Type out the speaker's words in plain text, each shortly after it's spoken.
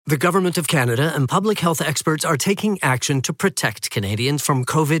The Government of Canada and public health experts are taking action to protect Canadians from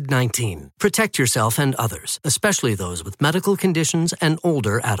COVID-19. Protect yourself and others, especially those with medical conditions and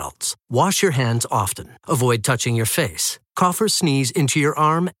older adults. Wash your hands often. Avoid touching your face. Cough or sneeze into your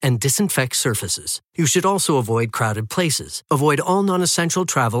arm and disinfect surfaces. You should also avoid crowded places. Avoid all non-essential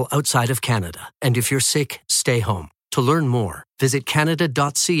travel outside of Canada. And if you're sick, stay home. To learn more, visit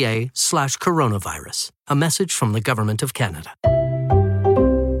canada.ca/coronavirus. A message from the Government of Canada.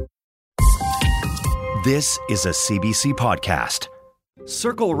 This is a CBC podcast.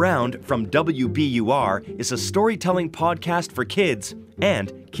 Circle Round from WBUR is a storytelling podcast for kids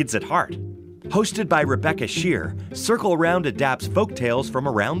and kids at heart. Hosted by Rebecca Shear, Circle Round adapts folktales from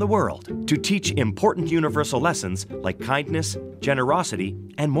around the world to teach important universal lessons like kindness, generosity,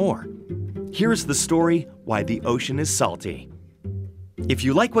 and more. Here's the story, Why the Ocean is Salty. If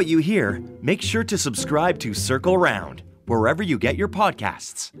you like what you hear, make sure to subscribe to Circle Round, wherever you get your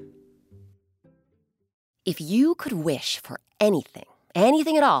podcasts. If you could wish for anything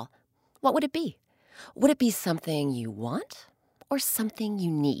at all, what would it be? Would it be something you want or something you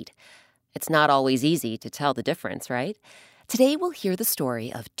need? It's not always easy to tell the difference, right? Today we'll hear the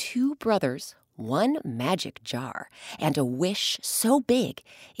story of two brothers, one magic jar, and a wish so big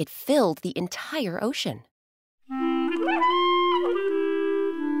it filled the entire ocean.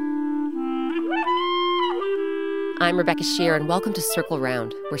 I'm Rebecca Shear, and welcome to Circle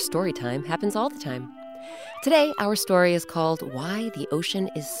Round, where story time happens all the time. Today, our story is called Why the Ocean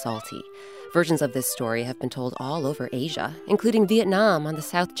is Salty. Versions of this story have been told all over Asia, including Vietnam on the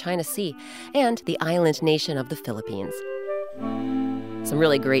South China Sea and the island nation of the Philippines. Some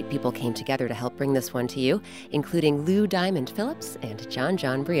really great people came together to help bring this one to you, including Lou Diamond Phillips and John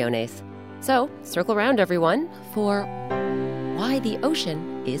Briones. So, circle around, everyone, for Why the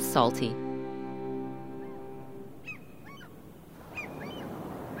Ocean is Salty.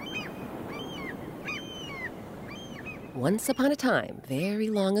 Once upon a time, very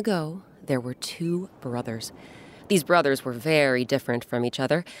long ago, there were two brothers. These brothers were very different from each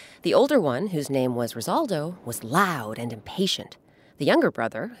other. The older one, whose name was Rosaldo, was loud and impatient. The younger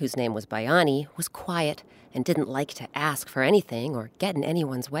brother, whose name was Bayani, was quiet and didn't like to ask for anything or get in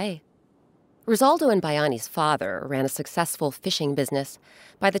anyone's way. Rosaldo and Bayani's father ran a successful fishing business.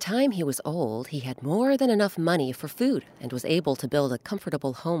 By the time he was old, he had more than enough money for food and was able to build a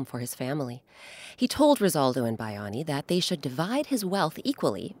comfortable home for his family. He told Rosaldo and Bayani that they should divide his wealth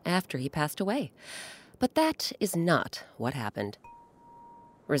equally after he passed away. But that is not what happened.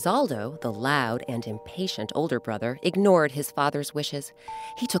 Rosaldo, the loud and impatient older brother, ignored his father's wishes.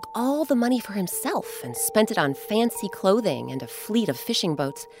 He took all the money for himself and spent it on fancy clothing and a fleet of fishing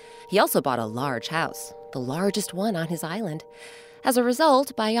boats. He also bought a large house, the largest one on his island. As a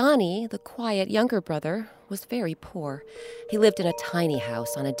result, Bayani, the quiet younger brother, was very poor. He lived in a tiny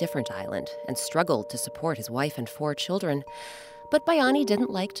house on a different island and struggled to support his wife and 4 children. But Bayani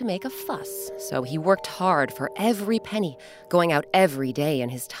didn't like to make a fuss, so he worked hard for every penny, going out every day in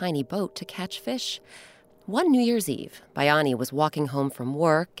his tiny boat to catch fish. One New Year's Eve, Bayani was walking home from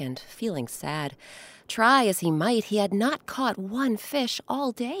work and feeling sad. Try as he might, he had not caught one fish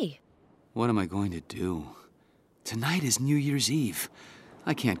all day. What am I going to do? Tonight is New Year's Eve.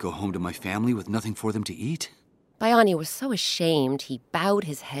 I can't go home to my family with nothing for them to eat. Bayani was so ashamed he bowed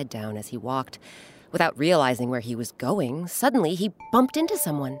his head down as he walked. Without realizing where he was going, suddenly he bumped into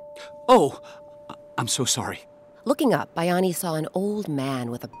someone. Oh, I'm so sorry. Looking up, Bayani saw an old man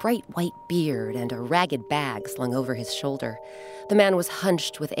with a bright white beard and a ragged bag slung over his shoulder. The man was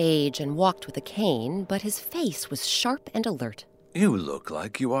hunched with age and walked with a cane, but his face was sharp and alert. You look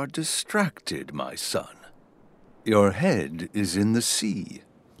like you are distracted, my son. Your head is in the sea.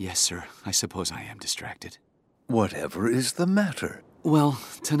 Yes, sir. I suppose I am distracted. Whatever is the matter? Well,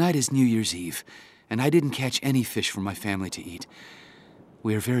 tonight is New Year's Eve, and I didn't catch any fish for my family to eat.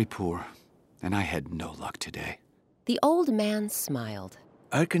 We are very poor, and I had no luck today. The old man smiled.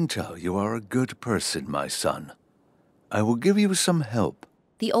 I can tell you are a good person, my son. I will give you some help.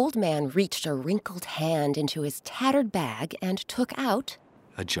 The old man reached a wrinkled hand into his tattered bag and took out...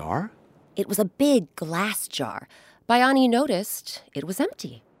 A jar? It was a big glass jar. Bayani noticed it was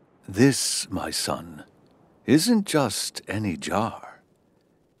empty. This, my son, isn't just any jar.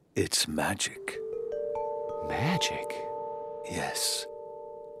 It's magic. Magic? Yes,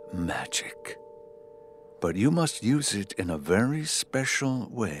 magic. But you must use it in a very special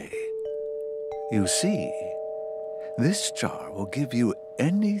way. You see, this jar will give you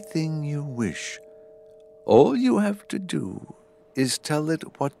anything you wish. All you have to do is tell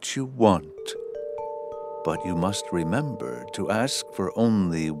it what you want. But you must remember to ask for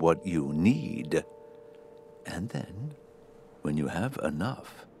only what you need. And then, when you have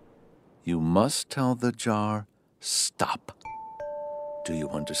enough, You must tell the jar, stop. Do you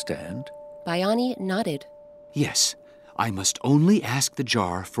understand? Bayani nodded. Yes, I must only ask the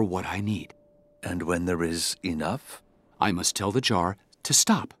jar for what I need. And when there is enough? I must tell the jar to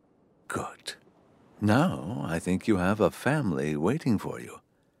stop. Good. Now I think you have a family waiting for you.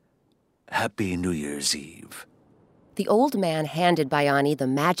 Happy New Year's Eve. The old man handed Bayani the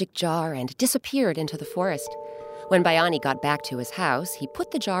magic jar and disappeared into the forest. When Bayani got back to his house, he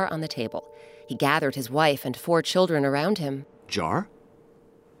put the jar on the table. He gathered his wife and 4 children around him. Jar?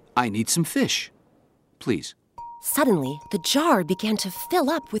 I need some fish. Please. Suddenly, the jar began to fill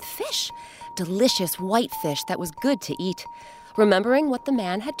up with fish. Delicious white fish that was good to eat. Remembering what the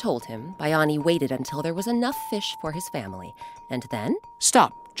man had told him, Bayani waited until there was enough fish for his family. And then...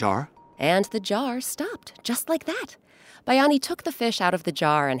 Stop, jar. And the jar stopped, just like that. Bayani took the fish out of the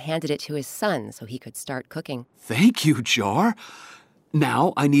jar and handed it to his son so he could start cooking. Thank you, jar.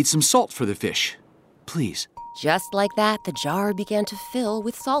 Now I need some salt for the fish. Please. Just like that, the jar began to fill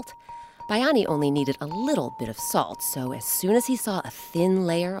with salt. Bayani only needed a little bit of salt, so as soon as he saw a thin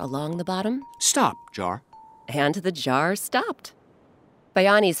layer along the bottom... Stop, jar. And the jar stopped.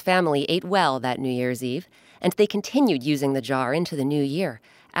 Bayani's family ate well that New Year's Eve, and they continued using the jar into the new year,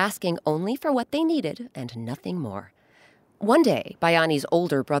 asking only for what they needed and nothing more. One day, Bayani's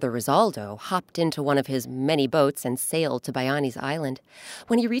older brother Rizaldo hopped into one of his many boats and sailed to Bayani's island.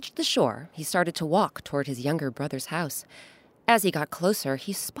 When he reached the shore, he started to walk toward his younger brother's house. As he got closer,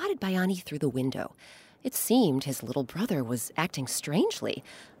 he spotted Bayani through the window. It seemed his little brother was acting strangely.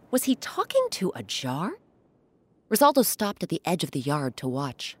 Was he talking to a jar? Rizaldo stopped at the edge of the yard to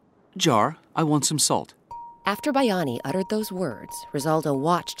watch. Jar, I want some salt. After Bayani uttered those words, Rizaldo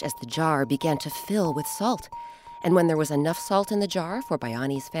watched as the jar began to fill with salt. And when there was enough salt in the jar for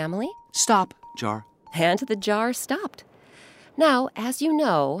Bayani's family... Stop, jar. And the jar stopped. Now, as you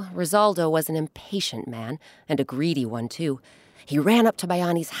know, Rizaldo was an impatient man, and a greedy one, too. He ran up to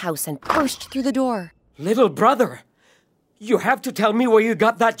Bayani's house and burst through the door. Little brother, you have to tell me where you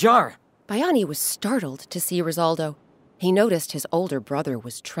got that jar. Bayani was startled to see Rizaldo. He noticed his older brother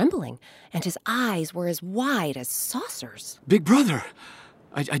was trembling, and his eyes were as wide as saucers. Big brother,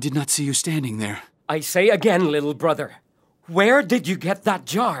 I did not see you standing there. I say again, little brother, where did you get that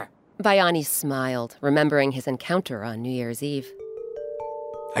jar? Bayani smiled, remembering his encounter on New Year's Eve.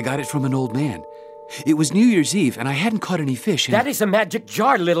 I got it from an old man. It was New Year's Eve, and I hadn't caught any fish. That is a magic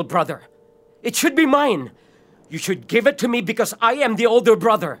jar, little brother. It should be mine. You should give it to me because I am the older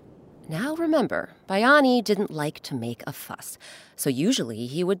brother. Now remember, Bayani didn't like to make a fuss, so usually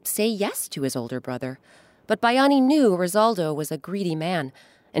he would say yes to his older brother. But Bayani knew Rizaldo was a greedy man,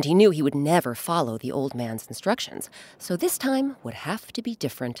 and he knew he would never follow the old man's instructions, so this time would have to be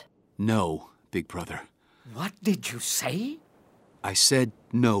different. No, big brother. What did you say? I said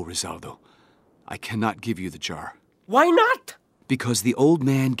no, Rizaldo. I cannot give you the jar. Why not? Because the old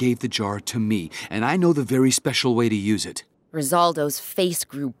man gave the jar to me, and I know the very special way to use it. Rizaldo's face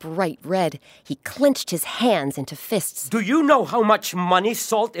grew bright red. He clenched his hands into fists. Do you know how much money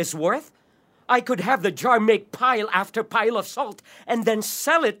salt is worth? I could have the jar make pile after pile of salt and then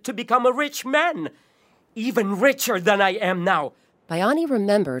sell it to become a rich man. Even richer than I am now. Bayani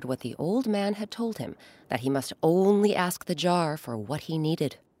remembered what the old man had told him, that he must only ask the jar for what he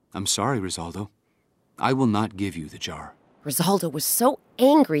needed. I'm sorry, Rizaldo. I will not give you the jar. Rizaldo was so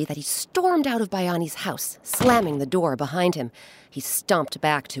angry that he stormed out of Bayani's house, slamming the door behind him. He stomped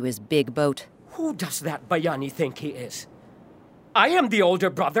back to his big boat. Who does that Bayani think he is? I am the older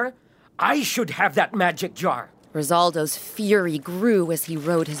brother. I should have that magic jar. Rizaldo's fury grew as he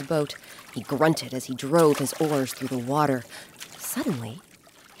rowed his boat. He grunted as he drove his oars through the water. Suddenly,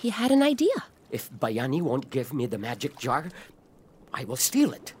 he had an idea. If Bayani won't give me the magic jar, I will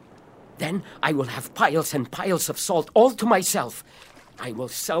steal it. Then I will have piles and piles of salt all to myself. I will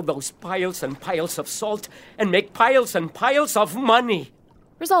sell those piles and piles of salt and make piles and piles of money.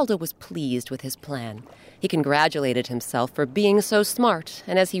 Rizaldo was pleased with his plan. He congratulated himself for being so smart,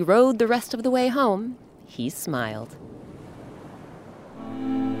 and as he rode the rest of the way home, he smiled.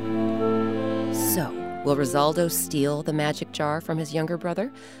 So, will Rizaldo steal the magic jar from his younger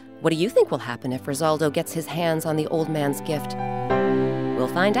brother? What do you think will happen if Rizaldo gets his hands on the old man's gift? We'll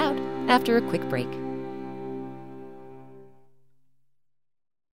find out after a quick break.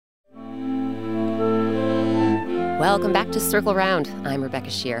 Welcome back to Circle Round. I'm Rebecca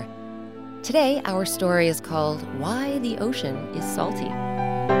Shear. Today, our story is called Why the Ocean is Salty.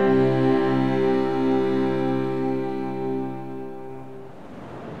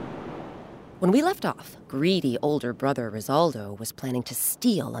 When we left off, greedy older brother Rizaldo was planning to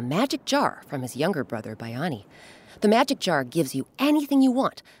steal a magic jar from his younger brother Bayani. The magic jar gives you anything you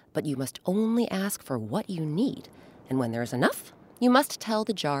want, but you must only ask for what you need. And when there is enough, you must tell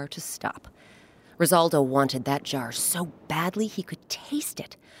the jar to stop. Risoldo wanted that jar so badly he could taste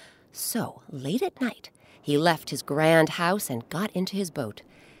it. So, late at night, he left his grand house and got into his boat.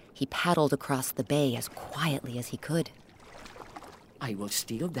 He paddled across the bay as quietly as he could. I will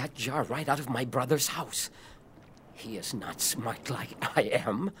steal that jar right out of my brother's house. He is not smart like I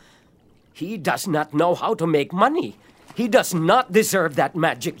am. He does not know how to make money. He does not deserve that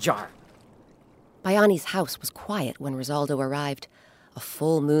magic jar. Baiani's house was quiet when Risoldo arrived. A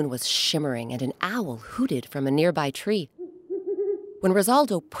full moon was shimmering and an owl hooted from a nearby tree. When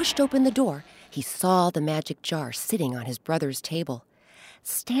Risoldo pushed open the door, he saw the magic jar sitting on his brother's table.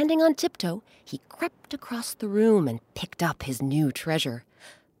 Standing on tiptoe, he crept across the room and picked up his new treasure.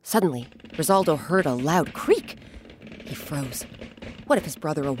 Suddenly, Risoldo heard a loud creak. He froze. What if his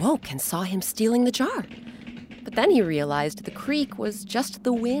brother awoke and saw him stealing the jar? But then he realized the creak was just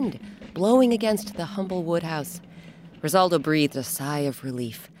the wind blowing against the humble woodhouse. Risoldo breathed a sigh of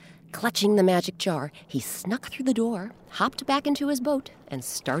relief. Clutching the magic jar, he snuck through the door, hopped back into his boat, and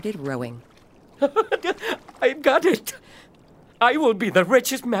started rowing. I've got it. I will be the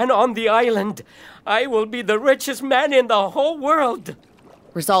richest man on the island. I will be the richest man in the whole world.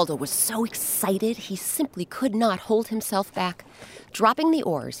 Risoldo was so excited he simply could not hold himself back. Dropping the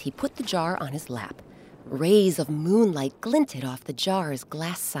oars, he put the jar on his lap. Rays of moonlight glinted off the jar's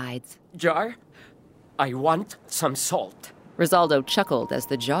glass sides. Jar, I want some salt. Risoldo chuckled as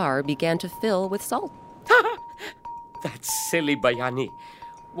the jar began to fill with salt. That's silly, Baiani.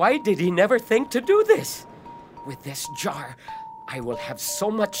 Why did he never think to do this? With this jar, I will have so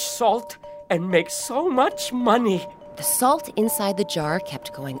much salt and make so much money. The salt inside the jar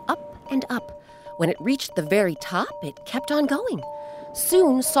kept going up and up. When it reached the very top, it kept on going.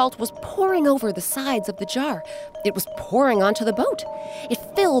 Soon, salt was pouring over the sides of the jar. It was pouring onto the boat. It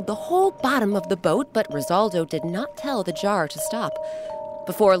filled the whole bottom of the boat, but Risoldo did not tell the jar to stop.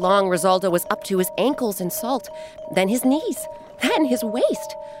 Before long, Risoldo was up to his ankles in salt, then his knees, then his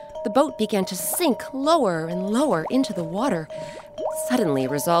waist. The boat began to sink lower and lower into the water. Suddenly,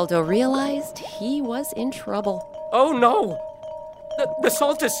 Risoldo realized he was in trouble. Oh, no! The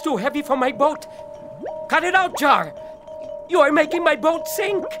salt is too heavy for my boat. Cut it out, Jar! You are making my boat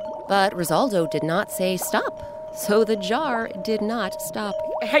sink! But Risoldo did not say stop, so the jar did not stop.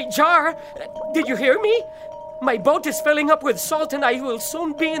 Hey, Jar! Did you hear me? My boat is filling up with salt and I will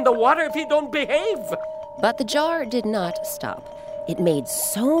soon be in the water if you don't behave. But the jar did not stop. It made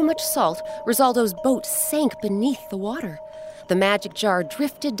so much salt, Risoldo's boat sank beneath the water. The magic jar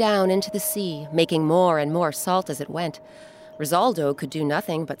drifted down into the sea, making more and more salt as it went. Risoldo could do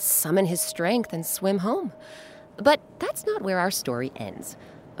nothing but summon his strength and swim home. But that's not where our story ends.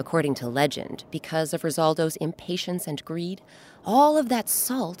 According to legend, because of Risoldo's impatience and greed, all of that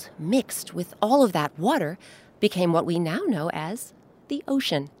salt mixed with all of that water became what we now know as the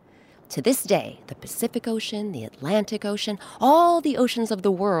ocean. To this day, the Pacific Ocean, the Atlantic Ocean, all the oceans of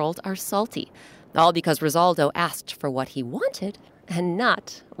the world are salty, all because Risoldo asked for what he wanted and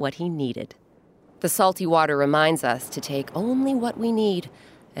not what he needed. The salty water reminds us to take only what we need,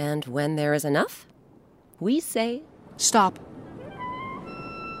 and when there is enough, we say, Stop.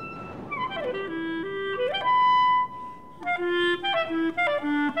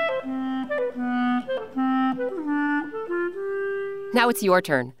 Now it's your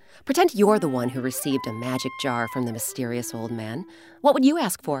turn. Pretend you're the one who received a magic jar from the mysterious old man. What would you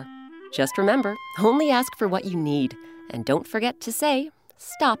ask for? Just remember, only ask for what you need. And don't forget to say,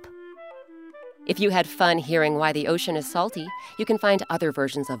 stop. If you had fun hearing why the ocean is salty, you can find other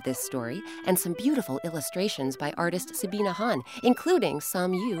versions of this story and some beautiful illustrations by artist Sabina Hahn, including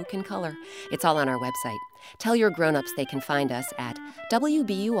some you can color. It's all on our website. Tell your grown-ups they can find us at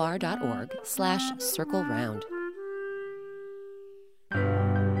wbur.org/circle round.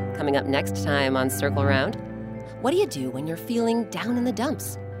 Coming up next time on Circle Round, what do you do when you're feeling down in the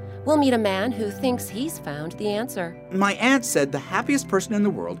dumps? We'll meet a man who thinks he's found the answer. My aunt said the happiest person in the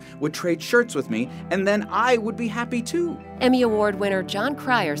world would trade shirts with me, and then I would be happy too. Emmy Award winner John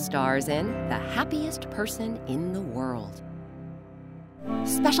Cryer stars in The Happiest Person in the World.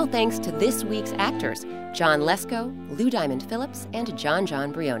 Special thanks to this week's actors, John Lesko, Lou Diamond Phillips, and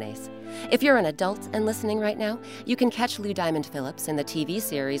John Briones. If you're an adult and listening right now, you can catch Lou Diamond Phillips in the TV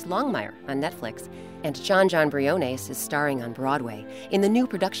series Longmire on Netflix. And John Briones is starring on Broadway in the new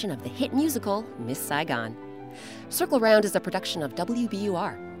production of the hit musical Miss Saigon. Circle Round is a production of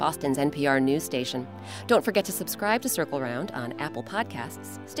WBUR, Boston's NPR news station. Don't forget to subscribe to Circle Round on Apple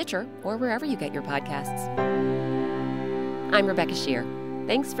Podcasts, Stitcher, or wherever you get your podcasts. I'm Rebecca Shear.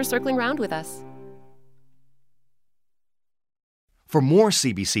 Thanks for circling round with us. For more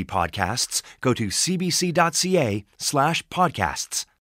CBC podcasts, go to cbc.ca/podcasts.